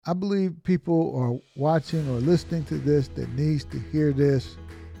I believe people are watching or listening to this that needs to hear this,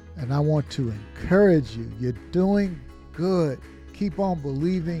 and I want to encourage you. You're doing good. Keep on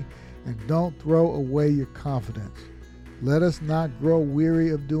believing and don't throw away your confidence. Let us not grow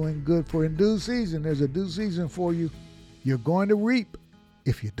weary of doing good, for in due season, there's a due season for you. You're going to reap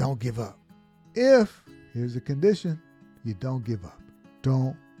if you don't give up. If, here's the condition, you don't give up.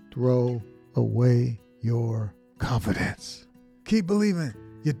 Don't throw away your confidence. Keep believing.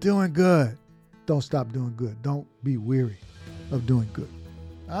 You're doing good. Don't stop doing good. Don't be weary of doing good.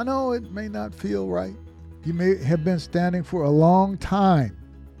 I know it may not feel right. You may have been standing for a long time,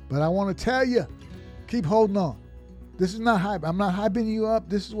 but I want to tell you, keep holding on. This is not hype. I'm not hyping you up.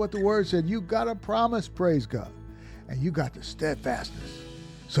 This is what the word said. You got a promise, praise God. And you got the steadfastness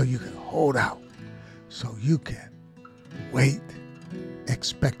so you can hold out, so you can wait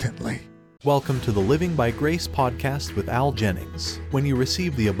expectantly. Welcome to the Living by Grace podcast with Al Jennings. When you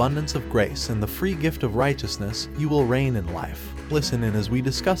receive the abundance of grace and the free gift of righteousness, you will reign in life. Listen in as we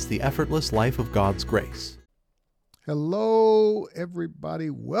discuss the effortless life of God's grace. Hello,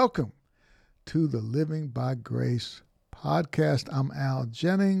 everybody. Welcome to the Living by Grace podcast. I'm Al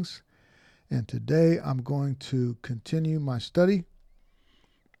Jennings, and today I'm going to continue my study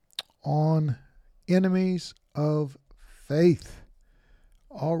on enemies of faith.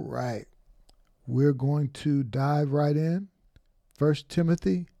 All right. We're going to dive right in. 1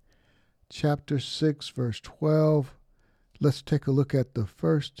 Timothy chapter 6, verse 12. Let's take a look at the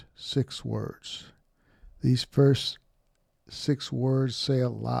first 6 words. These first 6 words say a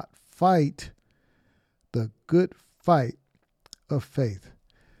lot. Fight the good fight of faith.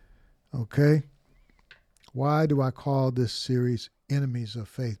 Okay? Why do I call this series Enemies of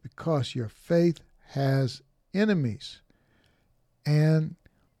Faith? Because your faith has enemies. And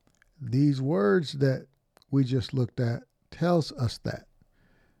these words that we just looked at tells us that.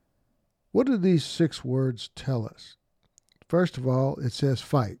 What do these 6 words tell us? First of all, it says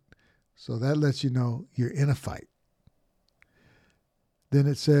fight. So that lets you know you're in a fight. Then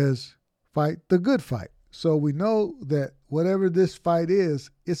it says fight the good fight. So we know that whatever this fight is,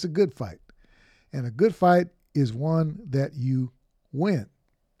 it's a good fight. And a good fight is one that you win.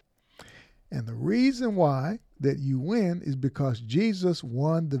 And the reason why that you win is because Jesus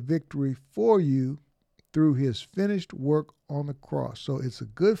won the victory for you through his finished work on the cross. So it's a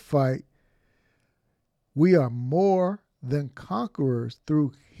good fight. We are more than conquerors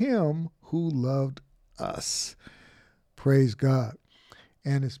through him who loved us. Praise God.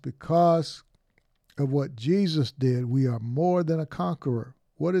 And it's because of what Jesus did, we are more than a conqueror.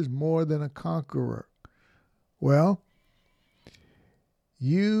 What is more than a conqueror? Well,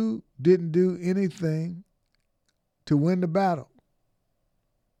 you didn't do anything to win the battle.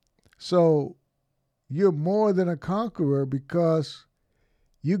 So you're more than a conqueror because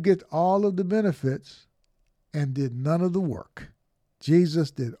you get all of the benefits and did none of the work.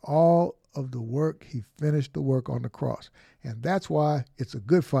 Jesus did all of the work. He finished the work on the cross. And that's why it's a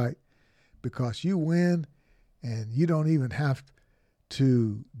good fight, because you win and you don't even have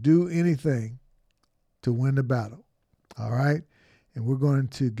to do anything to win the battle. All right? And we're going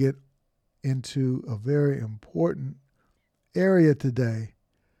to get into a very important area today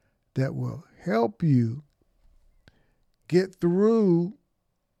that will help you get through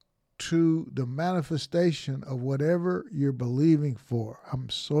to the manifestation of whatever you're believing for. I'm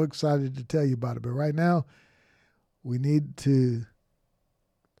so excited to tell you about it. But right now, we need to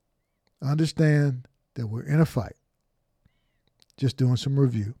understand that we're in a fight. Just doing some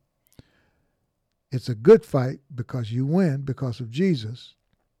review. It's a good fight because you win because of Jesus.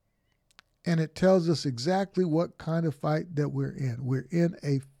 And it tells us exactly what kind of fight that we're in. We're in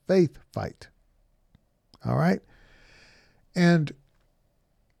a faith fight. All right? And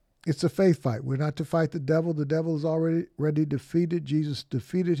it's a faith fight. We're not to fight the devil. The devil is already defeated. Jesus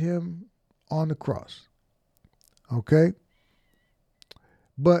defeated him on the cross. Okay?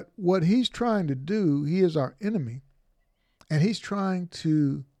 But what he's trying to do, he is our enemy, and he's trying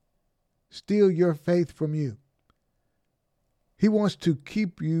to steal your faith from you. He wants to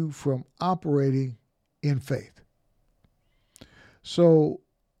keep you from operating in faith. So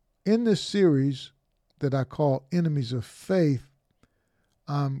in this series that I call Enemies of Faith,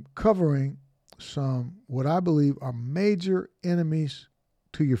 I'm covering some what I believe are major enemies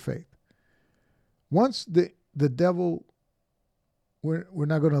to your faith. Once the devil, we're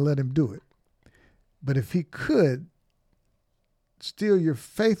not going to let him do it. But if he could steal your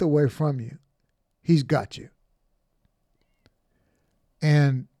faith away from you, he's got you.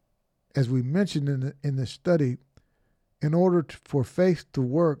 And as we mentioned in the study, in order for faith to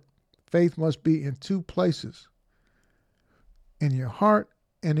work, faith must be in 2 places, in your heart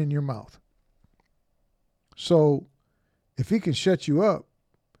and in your mouth. So if he can shut you up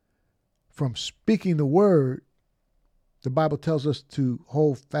from speaking the word, the Bible tells us to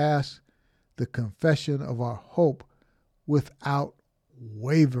hold fast the confession of our hope without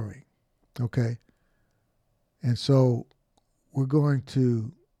wavering. Okay? And so we're going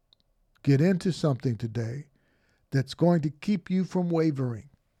to get into something today that's going to keep you from wavering.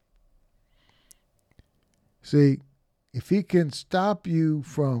 See, if he can stop you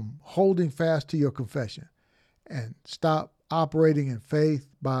from holding fast to your confession and stop operating in faith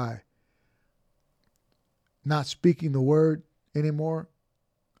by not speaking the word anymore,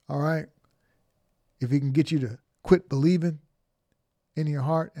 all right? If he can get you to quit believing in your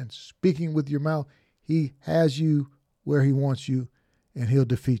heart and speaking with your mouth, he has you where he wants you, and he'll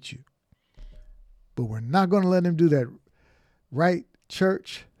defeat you. But we're not going to let him do that. Right,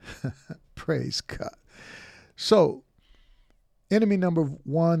 church? Praise God. So, enemy number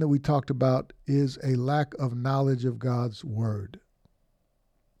one that we talked about is a lack of knowledge of God's word.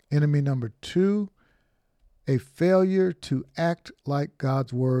 Enemy number two, a failure to act like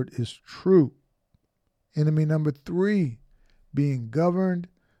God's word is true. Enemy number three, being governed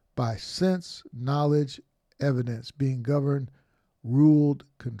by sense, knowledge, evidence, being governed, ruled,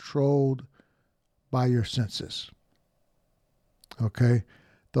 controlled by your senses. Okay?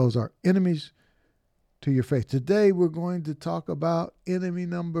 Those are enemies to your faith. Today we're going to talk about enemy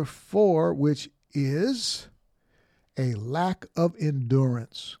number 4, which is a lack of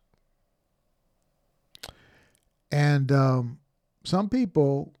endurance. And some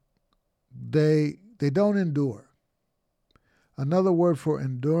people, they don't endure. Another word for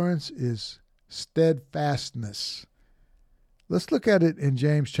endurance is steadfastness. Let's look at it in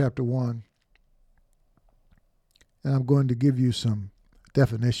James chapter 1. And I'm going to give you some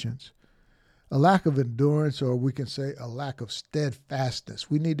definitions. A lack of endurance, or we can say a lack of steadfastness.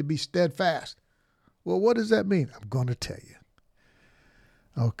 We need to be steadfast. Well, what does that mean? I'm going to tell you.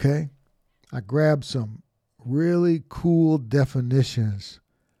 Okay? I grabbed some really cool definitions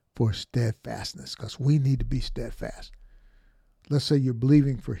for steadfastness because we need to be steadfast. Let's say you're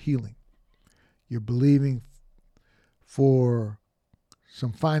believing for healing. You're believing for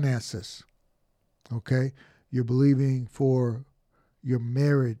some finances. Okay? You're believing for your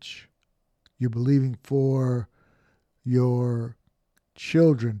marriage. You're believing for your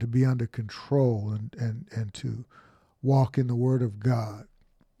children to be under control and to walk in the Word of God.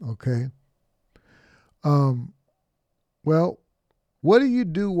 Okay? Well, what do you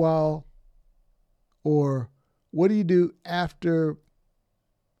do what do you do after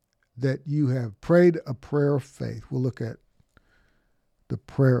that you have prayed a prayer of faith? We'll look at the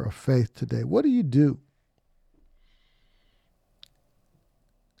prayer of faith today. What do you do?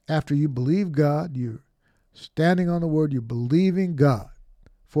 After you believe God, you're standing on the word, you're believing God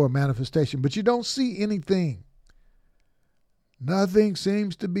for a manifestation, but you don't see anything. Nothing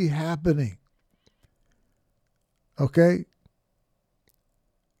seems to be happening. Okay?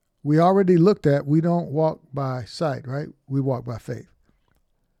 We already looked at, we don't walk by sight, right? We walk by faith.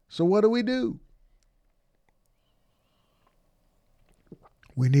 So what do?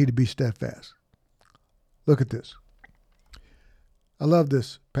 We need to be steadfast. Look at this. I love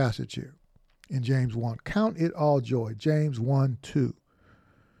this passage here in James 1. Count it all joy. James 1:2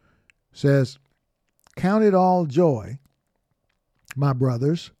 says, count it all joy, my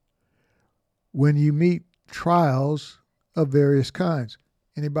brothers, when you meet trials of various kinds.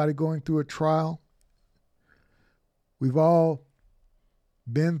 Anybody going through a trial? We've all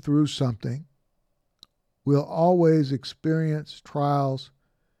been through something. We'll always experience trials,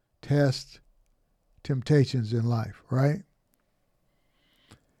 tests, temptations in life, right?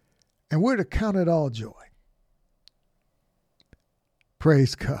 And we're to count it all joy.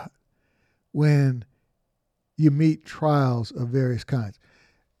 Praise God. When you meet trials of various kinds.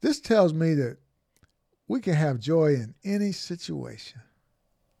 This tells me that we can have joy in any situation.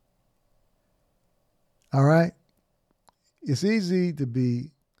 All right? It's easy to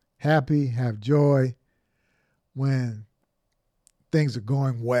be happy, have joy when things are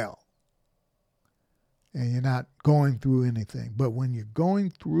going well and you're not going through anything. But when you're going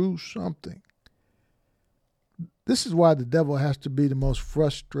through something, this is why the devil has to be the most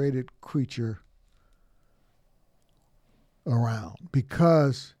frustrated creature around.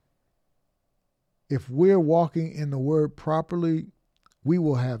 Because if we're walking in the word properly, we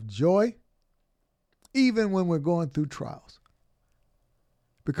will have joy even when we're going through trials.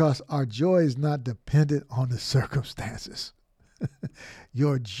 Because our joy is not dependent on the circumstances.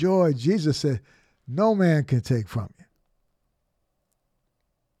 Your joy, Jesus said, no man can take from you.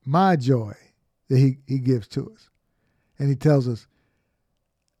 My joy that he gives to us. And he tells us,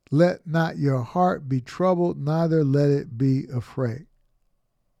 Let not your heart be troubled, neither let it be afraid.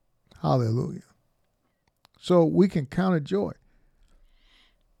 Hallelujah. So we can count it joy.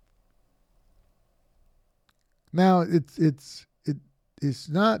 Now it's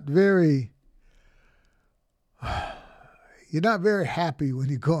not very. You're not very happy when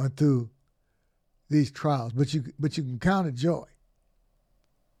you're going through these trials, but you can count it joy.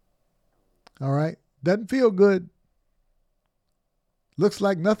 All right? Doesn't feel good. Looks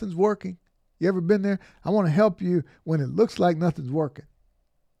like nothing's working. You ever been there? I want to help you when it looks like nothing's working.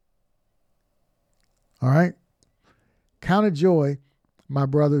 All right? Count it joy, my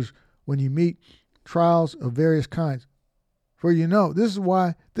brothers, when you meet trials of various kinds. For you know, this is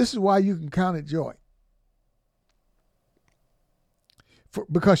why you can count it joy.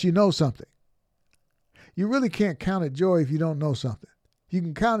 Because you know something. You really can't count it joy if you don't know something. You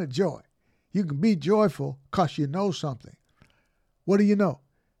can count it joy. You can be joyful because you know something. What do you know?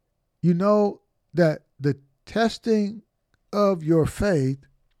 You know that the testing of your faith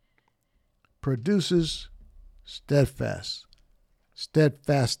produces steadfastness.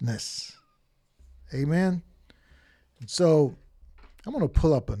 Amen? And so I'm going to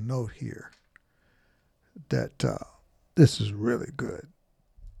pull up a note here that this is really good.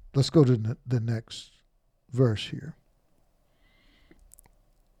 Let's go to the next verse here.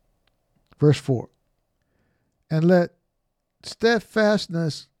 Verse 4. And let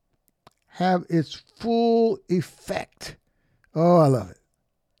steadfastness have its full effect. Oh, I love it.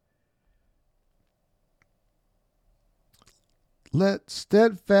 Let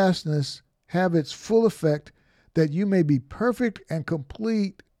steadfastness have its full effect, that you may be perfect and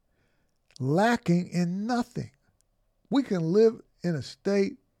complete, lacking in nothing. We can live in a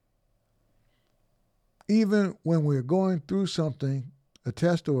state, even when we're going through something, a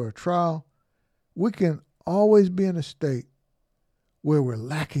test or a trial, we can always be in a state where we're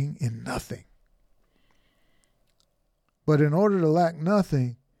lacking in nothing. But in order to lack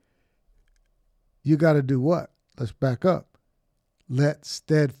nothing, you got to do what? Let's back up. Let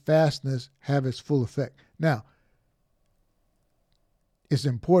steadfastness have its full effect. Now, it's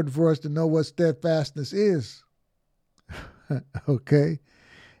important for us to know what steadfastness is. Okay?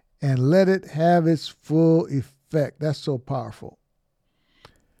 And let it have its full effect. That's so powerful.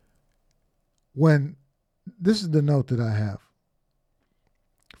 This is the note that I have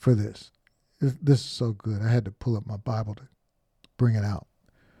for this. This is so good. I had to pull up my Bible to bring it out.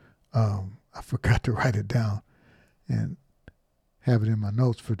 I forgot to write it down and have it in my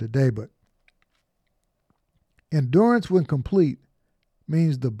notes for today. But endurance, when complete,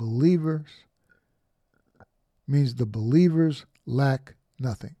 means the believers lack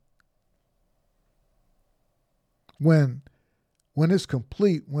nothing. When it's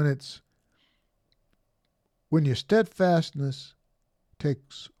complete, when your steadfastness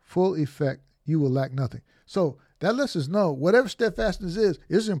takes full effect, you will lack nothing. So that lets us know whatever steadfastness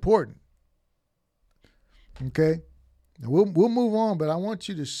is important. Okay? Now we'll move on, but I want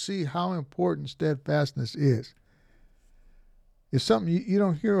you to see how important steadfastness is. It's something you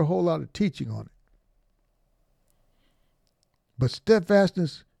don't hear a whole lot of teaching on it. But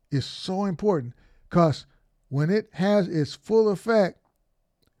steadfastness is so important because when it has its full effect,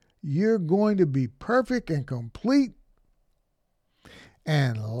 you're going to be perfect and complete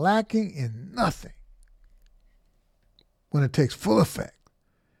and lacking in nothing when it takes full effect.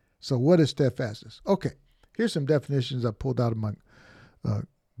 So what is steadfastness? Okay, here's some definitions I pulled out of my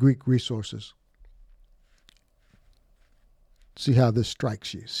Greek resources. See how this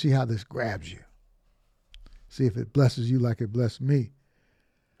strikes you. See how this grabs you. See if it blesses you like it blessed me.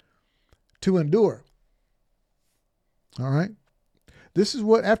 To endure. All right? This is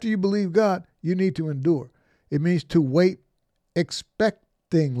what, after you believe God, you need to endure. It means to wait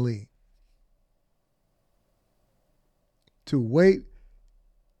expectingly. To wait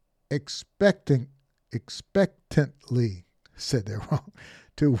expectantly. Said that wrong.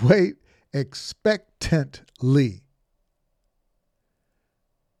 To wait expectantly.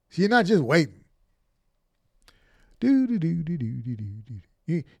 So you're not just waiting.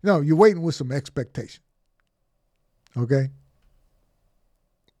 No, you're waiting with some expectation. Okay?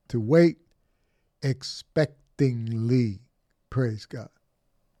 To wait expectingly. Praise God.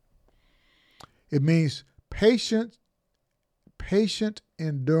 It means patient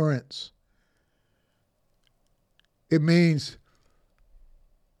endurance. It means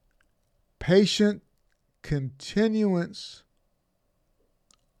patient continuance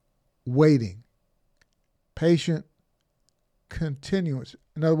waiting. Patient continuance.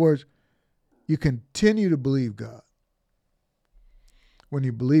 In other words, you continue to believe God. When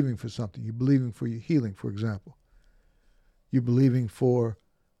you're believing for something, you're believing for your healing, for example. You're believing for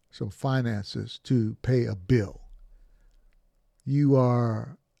some finances to pay a bill.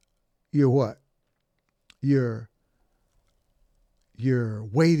 You're what? You're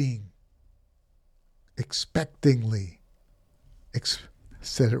waiting expectingly.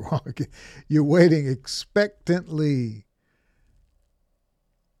 Said it wrong again. You're waiting expectantly.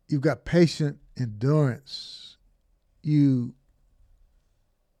 You've got patient endurance. You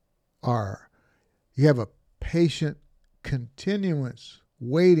have a patient continuance,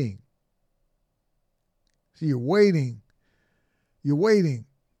 waiting. So you're waiting.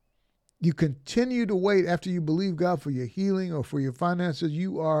 You continue to wait after you believe God for your healing or for your finances.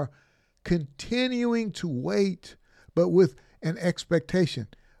 You are continuing to wait, but with an expectation.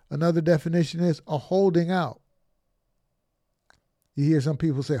 Another definition is a holding out. You hear some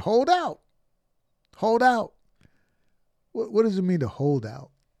people say, hold out. Hold out. What does it mean to hold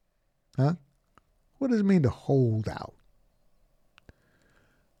out? Huh? What does it mean to hold out?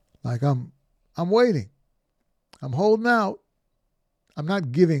 Like I'm waiting. I'm holding out. I'm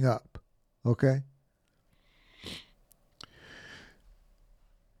not giving up. Okay?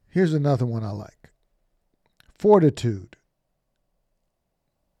 Here's another one I like. Fortitude.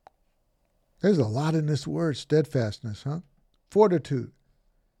 There's a lot in this word, steadfastness, huh? Fortitude.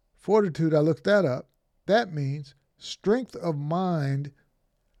 Fortitude, I looked that up. That means strength of mind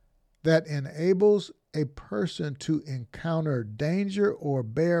that enables a person to encounter danger or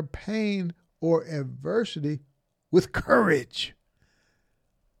bear pain or adversity with courage.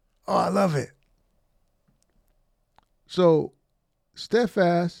 Oh, I love it. So,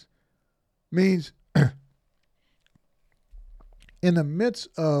 steadfast means in the midst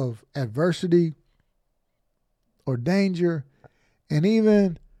of adversity or danger and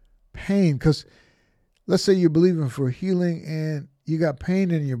even pain, because let's say you're believing for healing and you got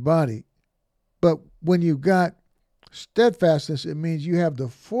pain in your body, but when you got steadfastness, it means you have the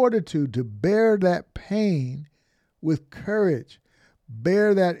fortitude to bear that pain with courage,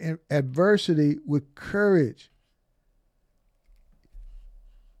 bear that adversity with courage.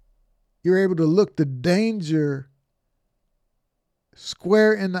 You're able to look the danger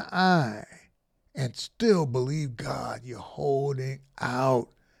square in the eye and still believe God. You're holding out,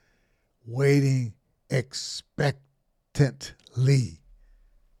 waiting expectantly.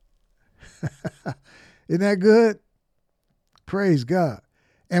 Isn't that good? Praise God.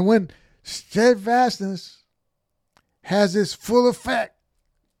 And when steadfastness has its full effect,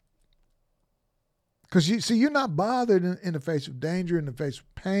 because you're not bothered in the face of danger, in the face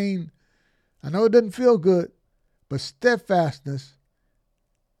of pain. I know it doesn't feel good, but steadfastness,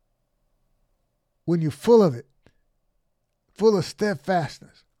 when you're full of it, full of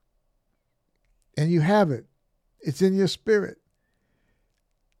steadfastness, and you have it, it's in your spirit.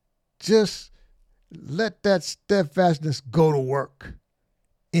 Just let that steadfastness go to work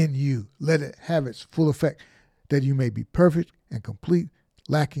in you. Let it have its full effect, that you may be perfect and complete,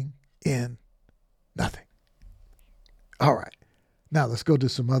 lacking in nothing. All right. Now let's go to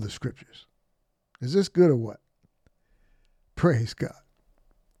some other scriptures. Is this good or what? Praise God.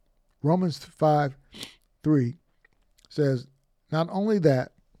 Romans 5:3 says, not only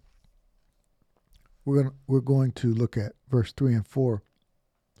that, we're going to look at verse 3 and 4.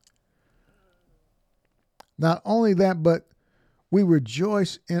 Not only that, but we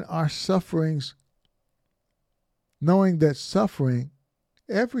rejoice in our sufferings, knowing that suffering,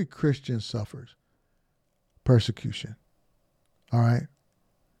 every Christian suffers persecution. All right?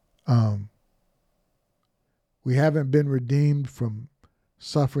 We haven't been redeemed from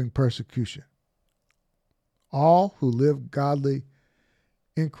suffering persecution. All who live godly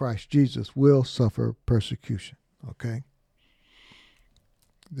in Christ Jesus will suffer persecution. Okay?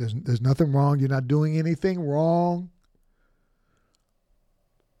 There's nothing wrong. You're not doing anything wrong.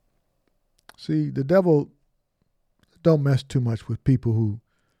 See, the devil don't mess too much with people who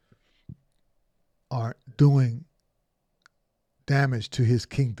are doing damage to his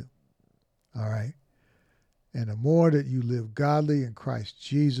kingdom. All right? And the more that you live godly in Christ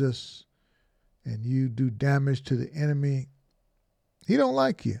Jesus and you do damage to the enemy, he don't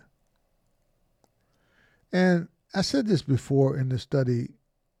like you. And I said this before in the study,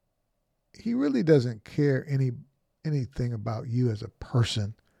 he really doesn't care anything about you as a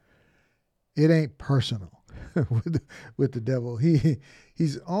person. It ain't personal with the devil.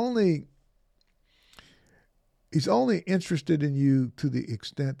 He's only interested in you to the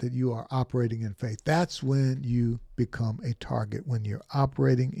extent that you are operating in faith. That's when you become a target, when you're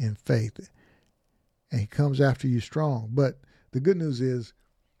operating in faith. And he comes after you strong. But the good news is,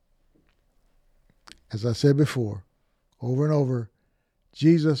 as I said before, over and over,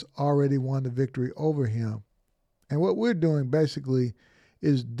 Jesus already won the victory over him. And what we're doing basically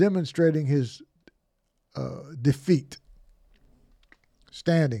is demonstrating his defeat,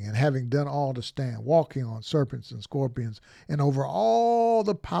 standing and having done all to stand, walking on serpents and scorpions and over all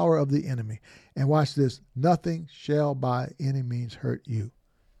the power of the enemy. And watch this, nothing shall by any means hurt you.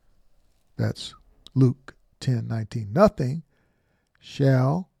 That's Luke 10:19. Nothing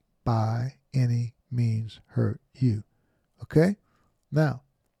shall by any means hurt you. Okay? Now,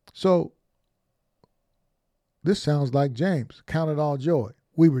 so this sounds like James. Count it all joy.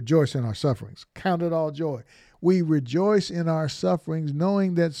 We rejoice in our sufferings. Count it all joy. We rejoice in our sufferings,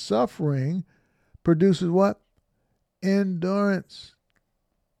 knowing that suffering produces what? Endurance.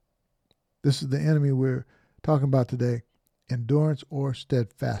 This is the enemy we're talking about today. Endurance or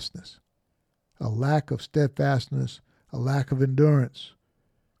steadfastness. A lack of steadfastness, a lack of endurance.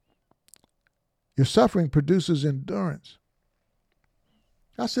 Your suffering produces endurance.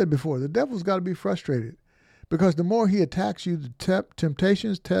 I said before, the devil's got to be frustrated because the more he attacks you, the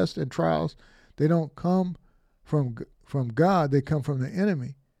temptations, tests, and trials, they don't come from God, they come from the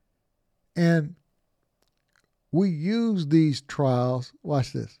enemy. And we use these trials,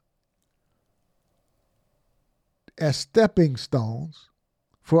 watch this, as stepping stones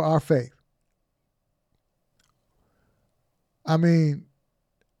for our faith. I mean,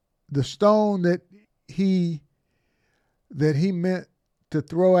 the stone that he meant to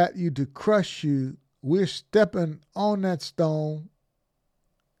throw at you to crush you, we're stepping on that stone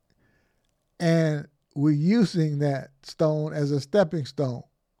and we're using that stone as a stepping stone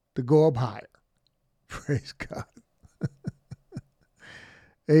to go up higher. Praise God.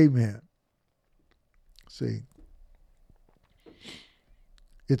 Amen. See,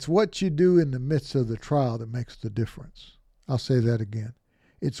 it's what you do in the midst of the trial that makes the difference. I'll say that again.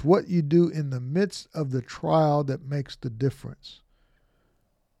 It's what you do in the midst of the trial that makes the difference.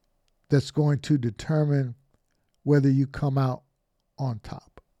 That's going to determine whether you come out on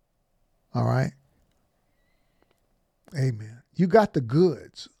top. All right? Amen. You got the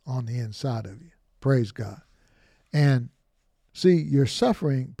goods on the inside of you. Praise God. And see, your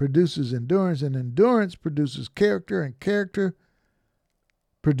suffering produces endurance, and endurance produces character, and character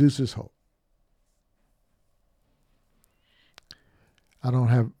produces hope. I don't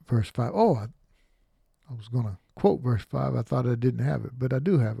have verse 5. Oh, I was going to quote verse 5. I thought I didn't have it, but I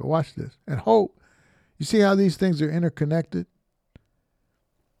do have it. Watch this. And hope, you see how these things are interconnected?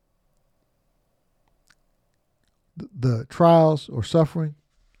 The trials or suffering,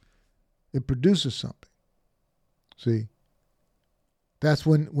 it produces something. See, that's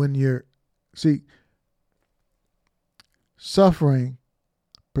when you're, see, suffering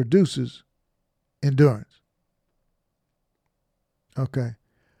produces endurance. Okay.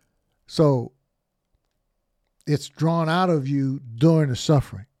 So it's drawn out of you during the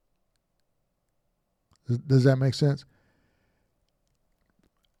suffering. Does that make sense?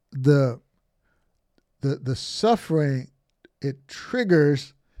 The suffering, it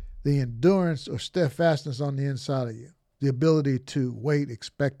triggers the endurance or steadfastness on the inside of you, the ability to wait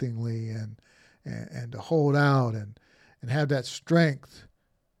expectingly and to hold out and have that strength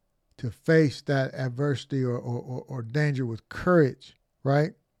to face that adversity or danger with courage,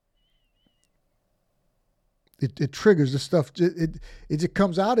 right? It triggers the stuff. It just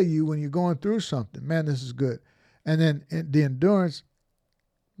comes out of you when you're going through something. Man, this is good. And then the endurance,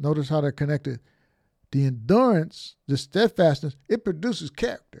 notice how they're connected. The endurance, the steadfastness, it produces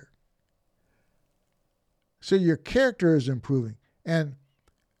character. So your character is improving. And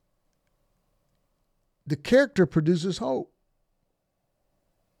the character produces hope.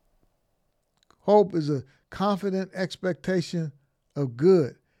 Hope is a confident expectation of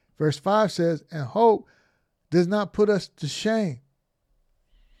good. Verse 5 says, and hope does not put us to shame,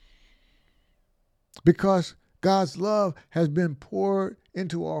 because God's love has been poured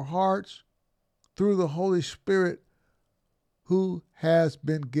into our hearts through the Holy Spirit who has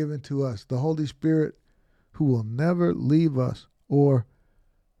been given to us. The Holy Spirit who will never leave us or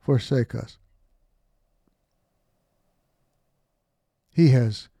forsake us. He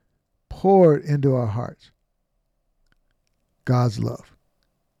has poured into our hearts God's love.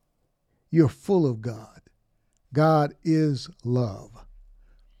 You're full of God. God is love.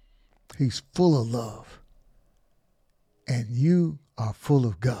 He's full of love. And you are full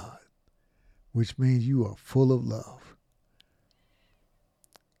of God, which means you are full of love.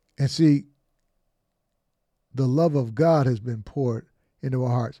 And see, the love of God has been poured into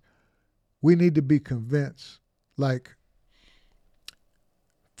our hearts. We need to be convinced, like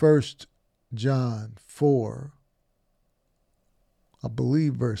 1 John 4, I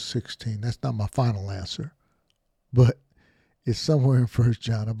believe verse 16. That's not my final answer, but it's somewhere in 1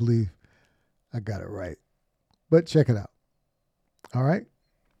 John. I believe I got it right. But check it out. All right?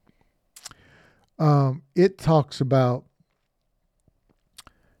 it talks about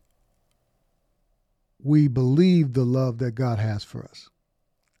we believe the love that God has for us.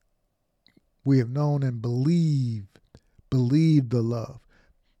 We have known and believe the love.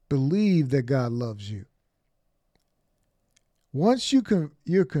 Believe that God loves you. Once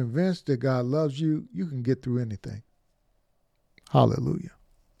you're convinced that God loves you, you can get through anything. Hallelujah.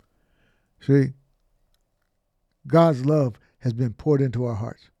 See, God's love has been poured into our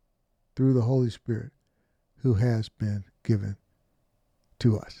hearts through the Holy Spirit who has been given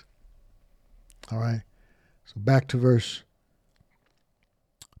to us. All right. So back to verse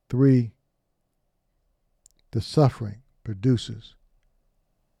 3. The suffering produces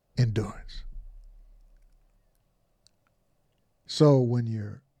endurance. So when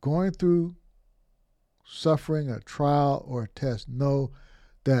you're going through suffering, a trial, or a test, know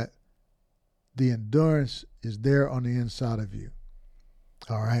that the endurance is there on the inside of you.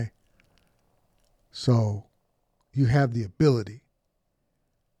 All right? So you have the ability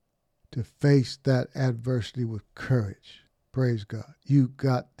to face that adversity with courage. Praise God. You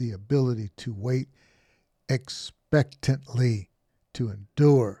got the ability to wait expectantly, to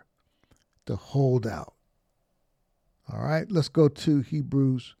endure, to hold out. All right, let's go to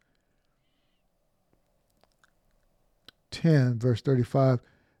Hebrews 10, verse 35.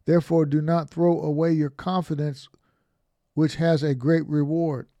 Therefore, do not throw away your confidence, which has a great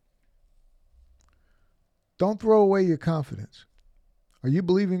reward. Don't throw away your confidence. Are you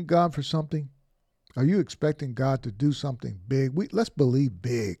believing God for something? Are you expecting God to do something big? Let's believe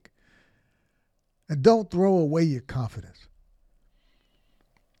big. And don't throw away your confidence.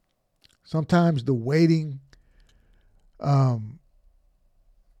 Sometimes the waiting,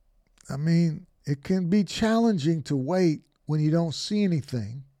 it can be challenging to wait when you don't see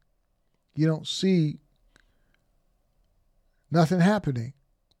anything. You don't see nothing happening,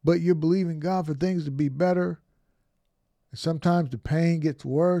 but you're believing God for things to be better. And sometimes the pain gets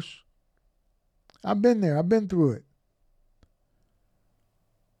worse. I've been there. I've been through it.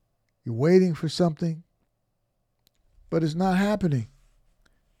 You're waiting for something, but it's not happening.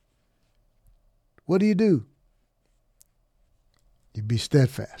 What do? You be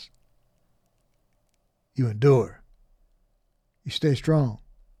steadfast. You endure. You stay strong.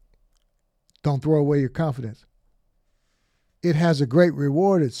 Don't throw away your confidence. It has a great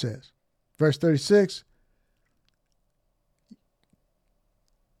reward, it says. Verse 36.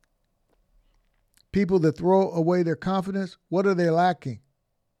 People that throw away their confidence, what are they lacking?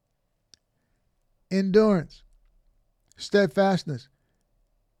 Endurance. Steadfastness.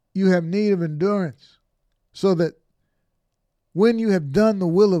 You have need of endurance so that when you have done the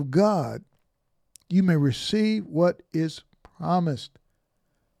will of God, you may receive what is promised.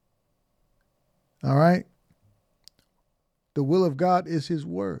 All right? The will of God is His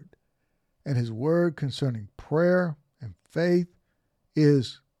word. And His word concerning prayer and faith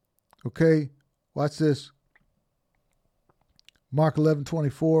is, okay, watch this. Mark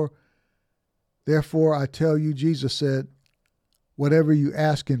 11:24. Therefore, I tell you, Jesus said, whatever you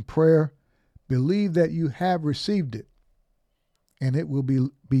ask in prayer, believe that you have received it, and it will be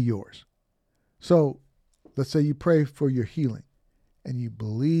yours. So let's say you pray for your healing, and you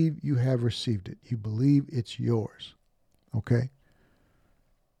believe you have received it. You believe it's yours. Okay?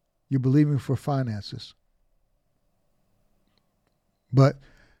 You're believing for finances. But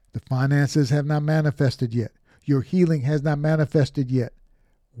the finances have not manifested yet. Your healing has not manifested yet.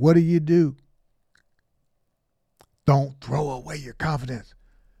 What do? Don't throw away your confidence.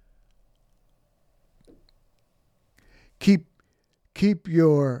 Keep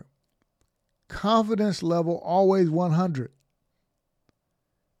your confidence level always 100.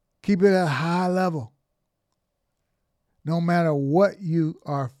 Keep it at a high level. No matter what you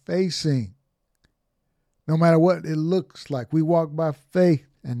are facing, no matter what it looks like, we walk by faith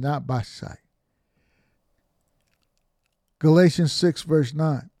and not by sight. Galatians 6, verse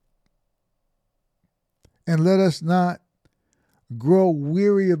 9. And let us not grow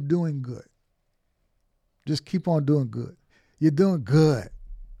weary of doing good. Just keep on doing good. You're doing good.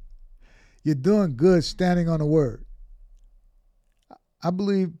 You're doing good standing on the word. I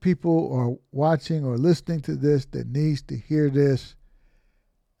believe people are watching or listening to this that needs to hear this.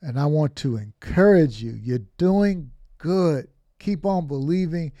 And I want to encourage you. You're doing good. Keep on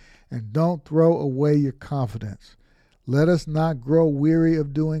believing and don't throw away your confidence. Let us not grow weary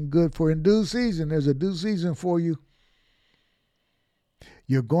of doing good, for in due season, there's a due season for you.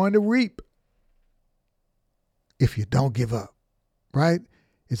 You're going to reap if you don't give up, right?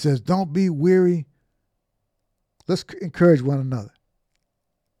 It says, don't be weary. Let's encourage one another.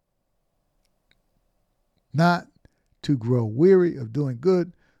 Not to grow weary of doing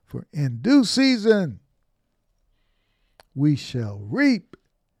good, For in due season we shall reap.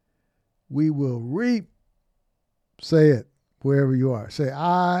 We will reap. Say it wherever you are. Say,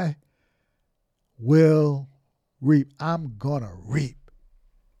 I will reap. I'm going to reap.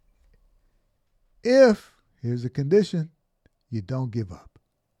 If, here's the condition, you don't give up.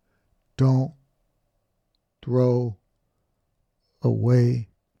 Don't throw away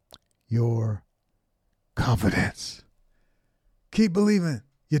your confidence. Keep believing.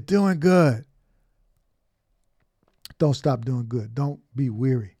 You're doing good. Don't stop doing good. Don't be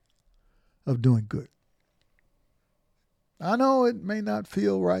weary of doing good. I know it may not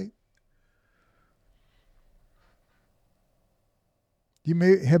feel right. You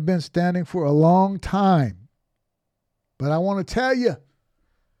may have been standing for a long time, but I want to tell you,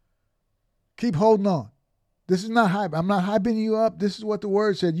 keep holding on. This is not hype. I'm not hyping you up. This is what the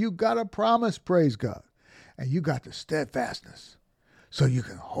word said. You got a promise, praise God. And you got the steadfastness so you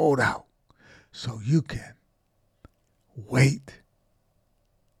can hold out, so you can wait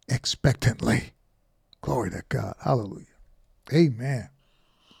expectantly. Glory to God. Hallelujah. Amen.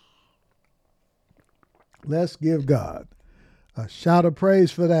 Let's give God a shout of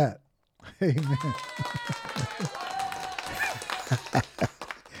praise for that. Amen.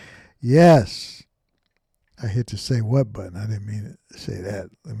 Yes. I hit to say what button. I didn't mean to say that.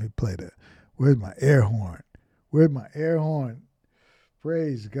 Let me play that. Where's my air horn? Where's my air horn?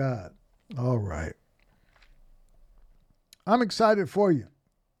 Praise God. All right. I'm excited for you.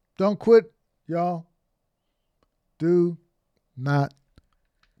 Don't quit, y'all. Do not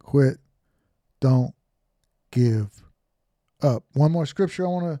quit. Don't give up. One more scripture I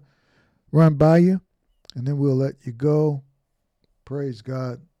want to run by you, and then we'll let you go. Praise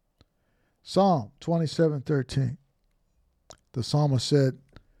God. Psalm 27:13. The psalmist said,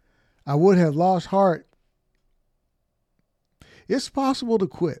 I would have lost heart. It's possible to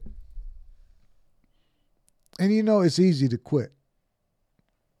quit. And you know it's easy to quit.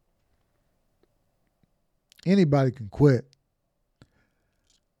 Anybody can quit.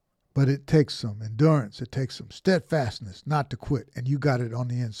 But it takes some endurance. It takes some steadfastness not to quit. And you got it on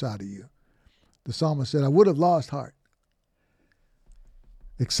the inside of you. The psalmist said, I would have lost heart.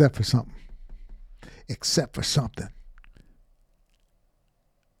 Except for something. Except for something.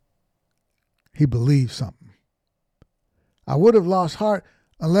 He believed something. I would have lost heart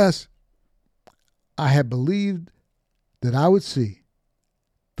unless I had believed that I would see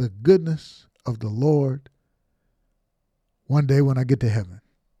the goodness of the Lord one day when I get to heaven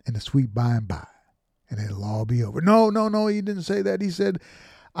in the sweet by and by, and it'll all be over. No, he didn't say that. He said,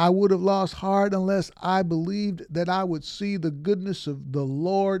 I would have lost heart unless I believed that I would see the goodness of the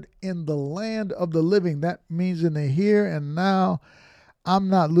Lord in the land of the living. That means in the here and now. I'm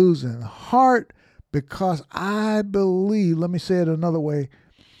not losing heart because I believe. Let me say it another way.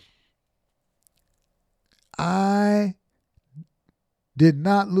 I did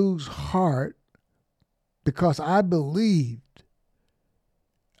not lose heart because I believed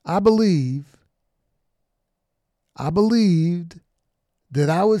that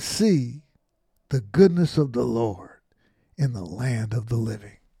I would see the goodness of the Lord in the land of the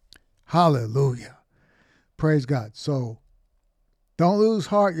living. Hallelujah. Praise God. So don't lose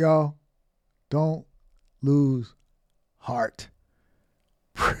heart, y'all. Don't lose heart.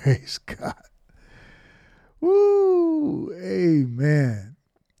 Praise God. Woo. Amen.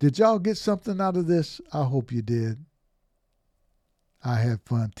 Did y'all get something out of this? I hope you did. I had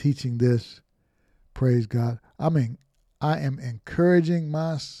fun teaching this. Praise God. I am encouraging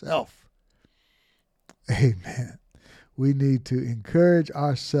myself. Amen. We need to encourage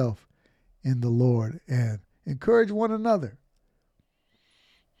ourselves in the Lord and encourage one another.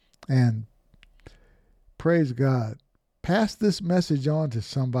 And praise God. Pass this message on to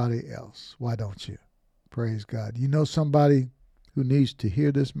somebody else. Why don't you? Praise God. You know somebody who needs to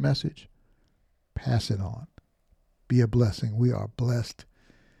hear this message? Pass it on. Be a blessing. We are blessed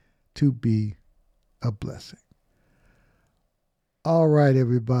to be a blessing. All right,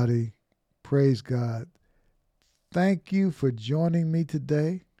 everybody. Praise God. Thank you for joining me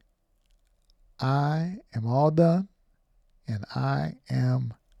today. I am all done, and I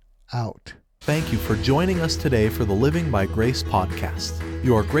am out. Thank you for joining us today for the Living by Grace podcast.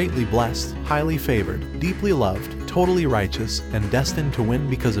 You are greatly blessed, highly favored, deeply loved, totally righteous, and destined to win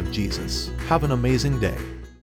because of Jesus. Have an amazing day.